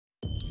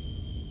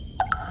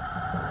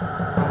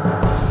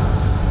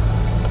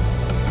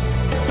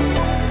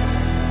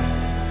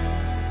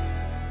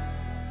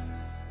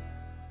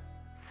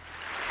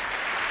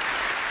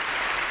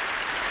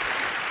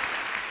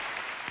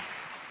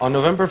On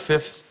November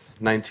 5th,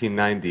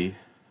 1990,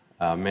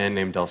 a man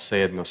named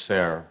Al-Sayed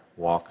Nosser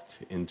walked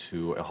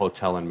into a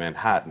hotel in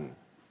Manhattan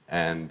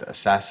and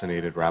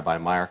assassinated Rabbi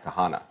Meir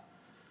Kahane,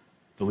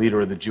 the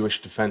leader of the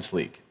Jewish Defense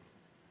League.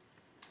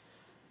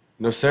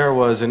 Nosser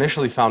was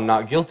initially found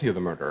not guilty of the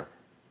murder,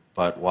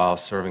 but while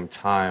serving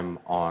time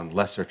on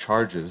lesser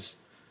charges,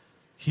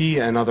 he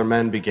and other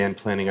men began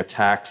planning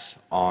attacks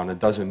on a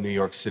dozen New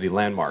York City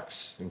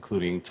landmarks,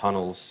 including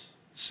tunnels,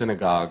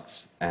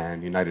 synagogues,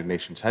 and United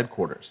Nations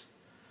headquarters.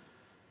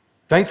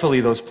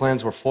 Thankfully, those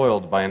plans were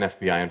foiled by an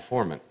FBI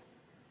informant.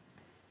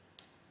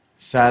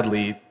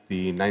 Sadly,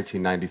 the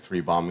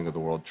 1993 bombing of the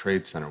World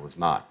Trade Center was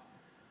not.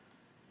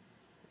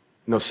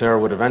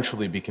 Nosser would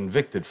eventually be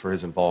convicted for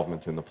his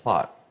involvement in the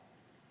plot.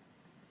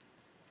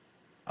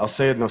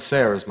 Al-Sayed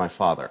Nosser is my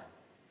father.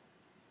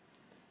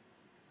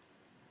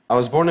 I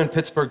was born in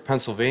Pittsburgh,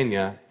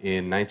 Pennsylvania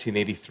in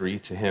 1983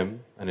 to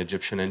him, an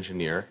Egyptian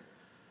engineer,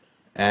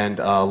 and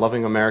a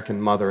loving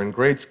American mother and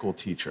grade school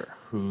teacher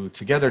who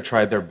together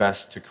tried their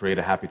best to create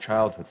a happy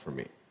childhood for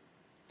me.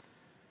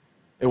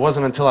 It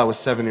wasn't until I was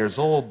 7 years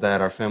old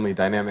that our family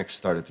dynamics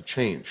started to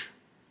change.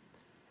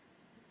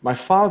 My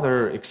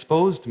father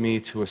exposed me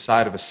to a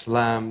side of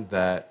Islam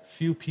that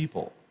few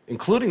people,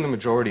 including the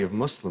majority of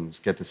Muslims,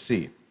 get to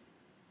see.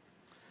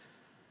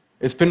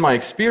 It's been my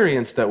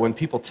experience that when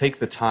people take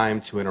the time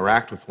to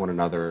interact with one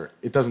another,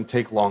 it doesn't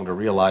take long to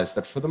realize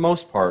that for the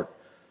most part,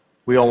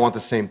 we all want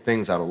the same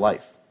things out of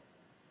life.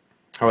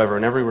 However,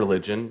 in every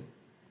religion,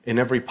 in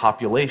every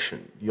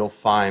population, you'll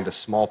find a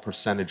small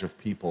percentage of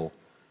people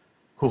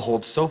who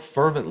hold so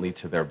fervently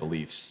to their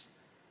beliefs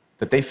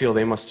that they feel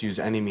they must use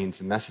any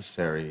means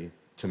necessary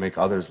to make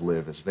others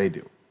live as they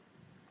do.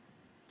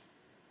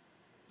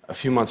 A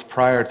few months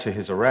prior to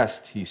his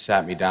arrest, he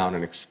sat me down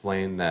and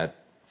explained that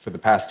for the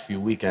past few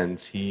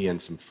weekends, he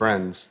and some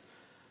friends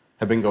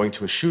had been going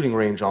to a shooting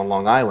range on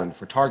Long Island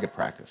for target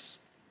practice.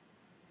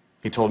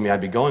 He told me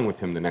I'd be going with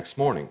him the next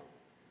morning.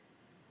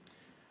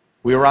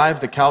 We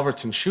arrived at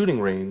Calverton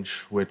shooting range,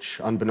 which,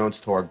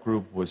 unbeknownst to our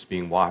group, was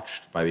being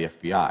watched by the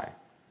FBI.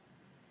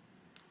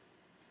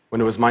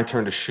 When it was my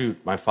turn to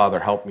shoot, my father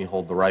helped me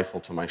hold the rifle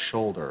to my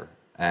shoulder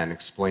and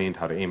explained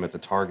how to aim at the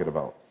target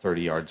about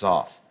 30 yards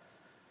off.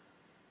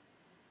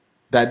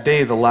 That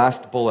day, the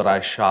last bullet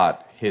I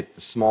shot hit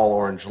the small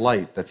orange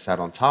light that sat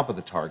on top of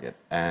the target,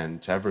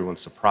 and to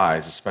everyone's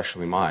surprise,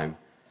 especially mine,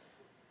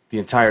 the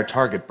entire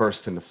target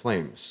burst into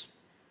flames.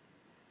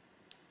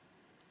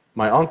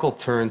 My uncle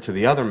turned to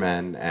the other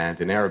men and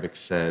in Arabic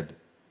said,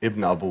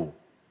 Ibn Abu,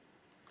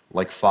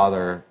 like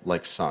father,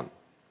 like son.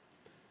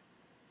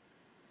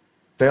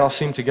 They all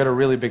seemed to get a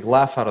really big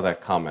laugh out of that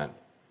comment,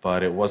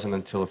 but it wasn't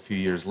until a few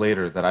years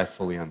later that I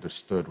fully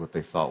understood what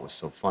they thought was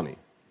so funny.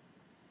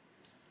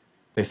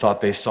 They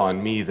thought they saw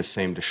in me the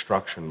same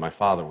destruction my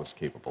father was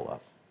capable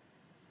of.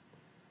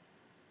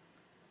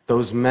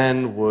 Those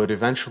men would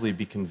eventually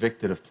be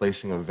convicted of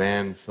placing a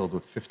van filled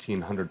with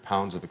 1,500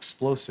 pounds of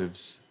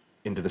explosives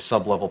into the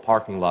sublevel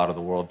parking lot of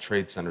the World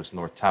Trade Center's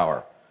North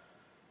Tower,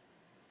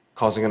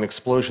 causing an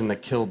explosion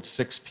that killed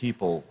 6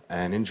 people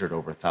and injured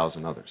over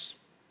 1,000 others.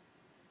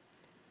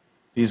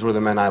 These were the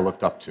men I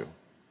looked up to.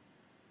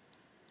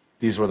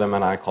 These were the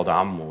men I called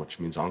Ammu, which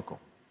means uncle.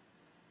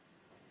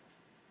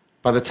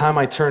 By the time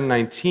I turned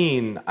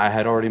 19, I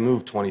had already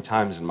moved 20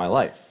 times in my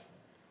life.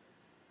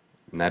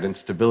 And that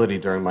instability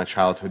during my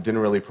childhood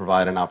didn't really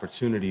provide an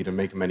opportunity to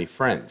make many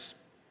friends.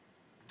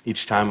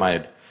 Each time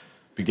I'd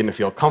begin to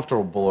feel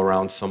comfortable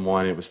around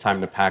someone, it was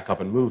time to pack up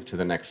and move to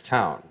the next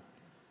town.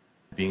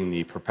 Being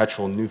the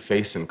perpetual new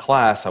face in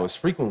class, I was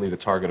frequently the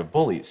target of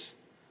bullies.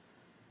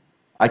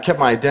 I kept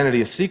my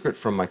identity a secret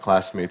from my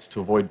classmates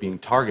to avoid being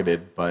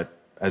targeted, but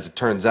as it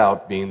turns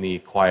out, being the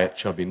quiet,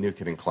 chubby new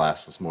kid in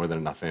class was more than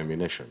enough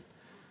ammunition.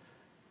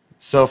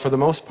 So for the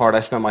most part, I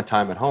spent my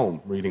time at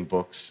home, reading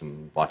books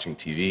and watching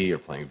TV or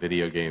playing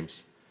video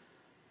games.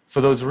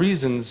 For those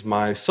reasons,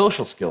 my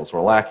social skills were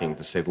lacking,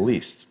 to say the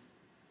least.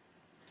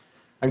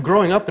 And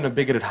growing up in a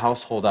bigoted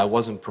household, I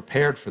wasn't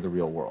prepared for the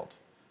real world.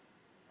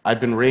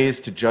 I'd been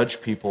raised to judge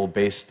people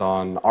based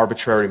on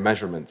arbitrary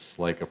measurements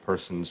like a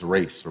person's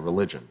race or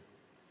religion.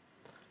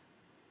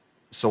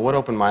 So what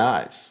opened my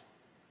eyes?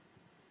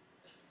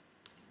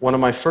 One of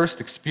my first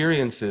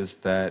experiences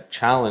that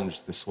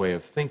challenged this way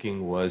of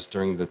thinking was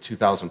during the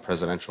 2000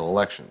 presidential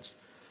elections.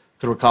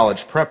 Through a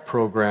college prep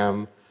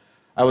program,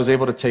 I was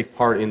able to take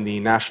part in the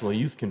National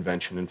Youth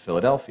Convention in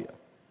Philadelphia.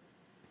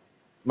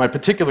 My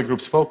particular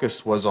group's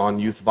focus was on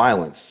youth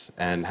violence,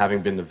 and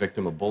having been the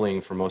victim of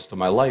bullying for most of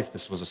my life,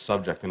 this was a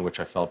subject in which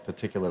I felt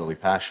particularly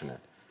passionate.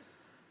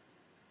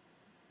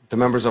 The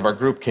members of our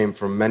group came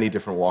from many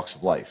different walks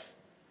of life.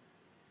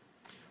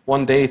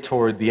 One day,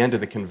 toward the end of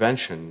the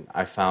convention,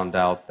 I found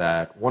out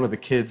that one of the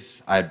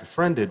kids I had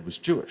befriended was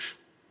Jewish.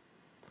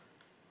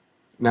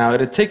 Now, it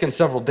had taken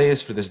several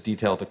days for this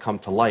detail to come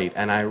to light,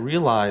 and I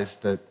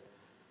realized that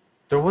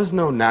there was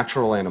no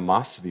natural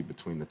animosity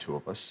between the two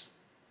of us.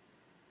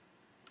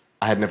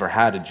 I had never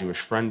had a Jewish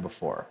friend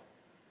before,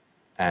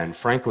 and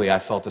frankly, I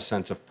felt a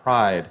sense of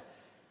pride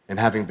and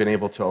having been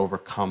able to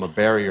overcome a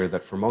barrier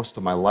that for most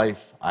of my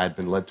life I had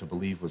been led to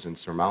believe was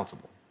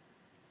insurmountable.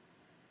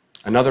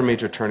 Another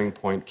major turning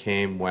point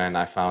came when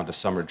I found a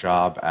summer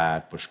job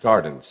at Busch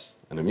Gardens,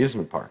 an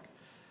amusement park.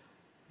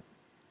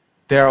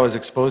 There I was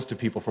exposed to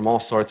people from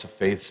all sorts of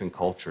faiths and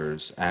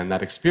cultures, and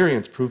that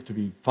experience proved to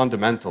be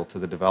fundamental to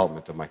the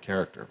development of my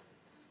character.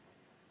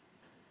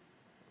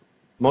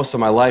 Most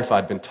of my life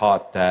I'd been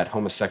taught that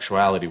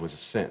homosexuality was a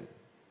sin,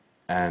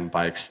 and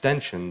by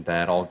extension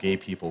that all gay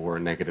people were a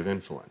negative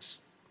influence.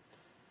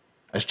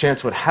 As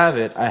chance would have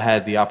it, I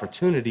had the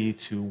opportunity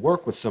to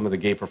work with some of the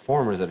gay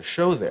performers at a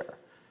show there,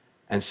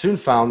 and soon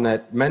found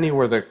that many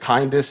were the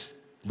kindest,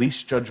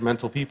 least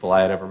judgmental people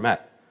I had ever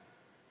met.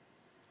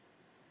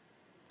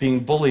 Being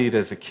bullied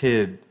as a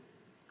kid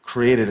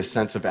created a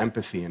sense of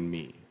empathy in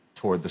me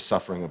toward the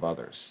suffering of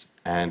others,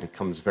 and it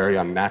comes very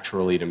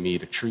unnaturally to me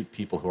to treat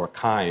people who are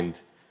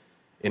kind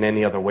in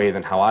any other way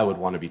than how I would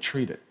want to be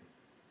treated.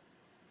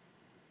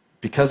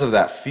 Because of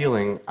that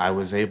feeling, I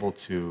was able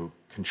to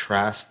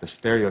contrast the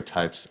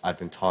stereotypes I'd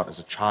been taught as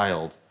a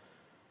child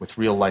with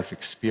real-life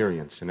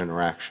experience and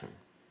interaction.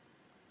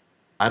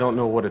 I don't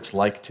know what it's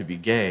like to be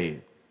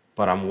gay,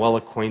 but I'm well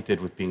acquainted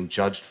with being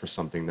judged for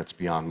something that's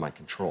beyond my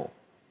control.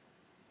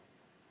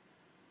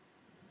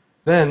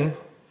 Then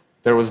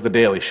there was The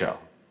Daily Show.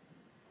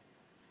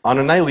 On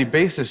a nightly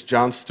basis,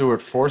 Jon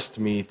Stewart forced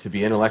me to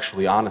be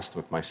intellectually honest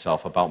with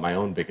myself about my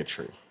own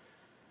bigotry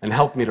and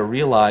helped me to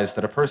realize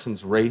that a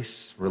person's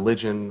race,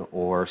 religion,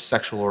 or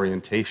sexual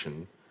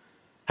orientation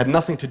had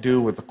nothing to do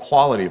with the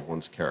quality of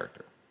one's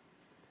character.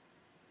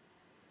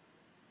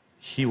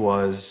 He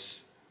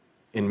was,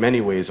 in many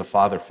ways, a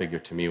father figure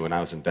to me when I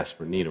was in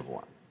desperate need of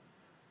one.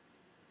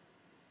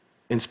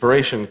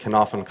 Inspiration can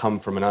often come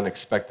from an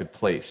unexpected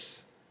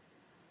place,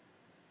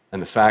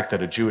 and the fact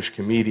that a Jewish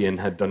comedian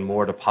had done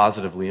more to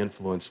positively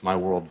influence my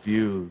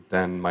worldview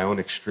than my own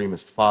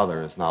extremist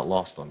father is not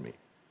lost on me.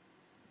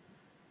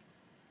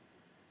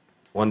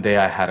 One day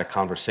I had a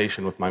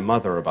conversation with my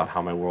mother about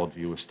how my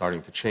worldview was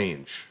starting to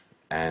change,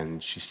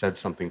 and she said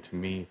something to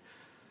me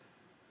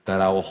that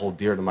I will hold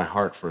dear to my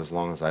heart for as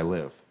long as I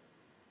live.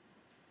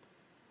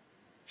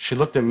 She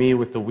looked at me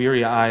with the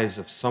weary eyes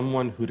of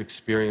someone who'd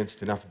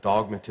experienced enough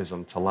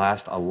dogmatism to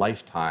last a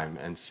lifetime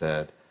and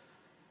said,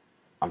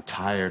 "I'm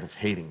tired of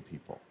hating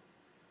people."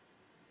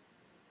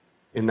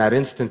 In that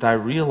instant, I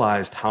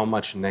realized how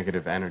much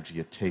negative energy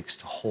it takes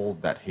to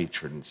hold that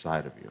hatred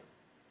inside of you.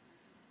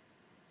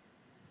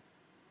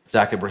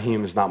 Zach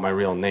Ibrahim is not my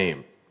real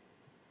name.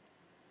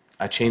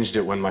 I changed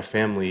it when my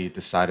family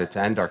decided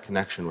to end our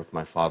connection with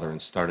my father and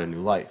start a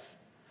new life.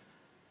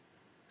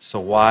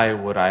 So why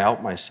would I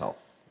out myself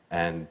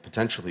and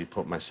potentially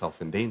put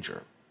myself in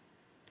danger?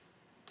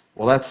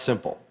 Well, that's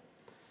simple.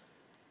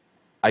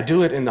 I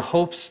do it in the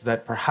hopes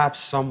that perhaps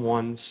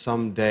someone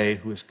someday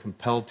who is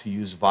compelled to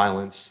use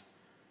violence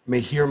may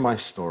hear my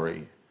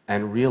story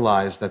and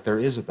realize that there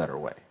is a better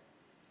way.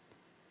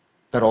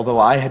 That although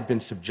I had been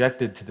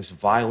subjected to this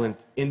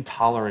violent,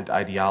 intolerant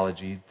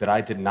ideology, that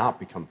I did not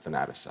become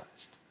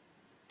fanaticized.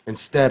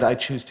 Instead, I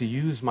choose to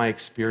use my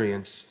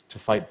experience to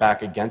fight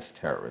back against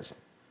terrorism,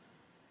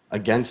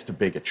 against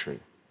bigotry.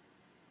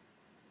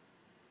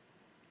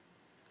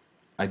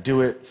 I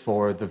do it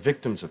for the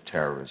victims of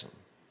terrorism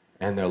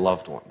and their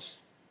loved ones,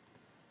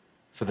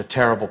 for the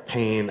terrible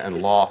pain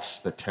and loss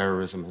that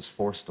terrorism has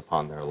forced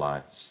upon their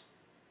lives.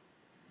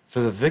 For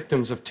the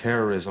victims of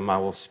terrorism, I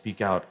will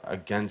speak out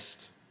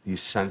against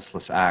these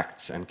senseless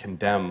acts and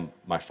condemn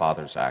my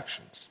father's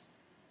actions.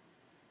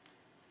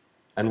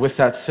 And with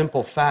that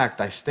simple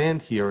fact, I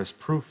stand here as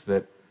proof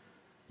that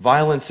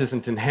violence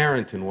isn't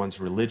inherent in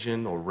one's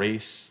religion or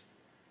race,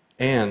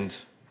 and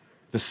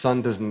the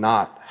son does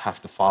not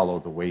have to follow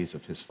the ways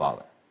of his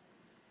father.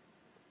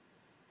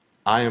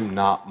 I am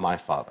not my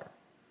father.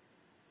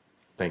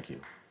 Thank you.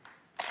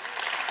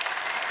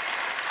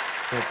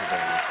 Thank you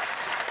very much.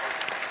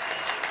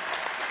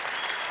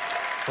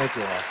 Thank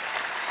you all.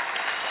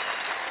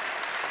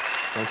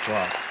 Thanks a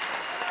lot.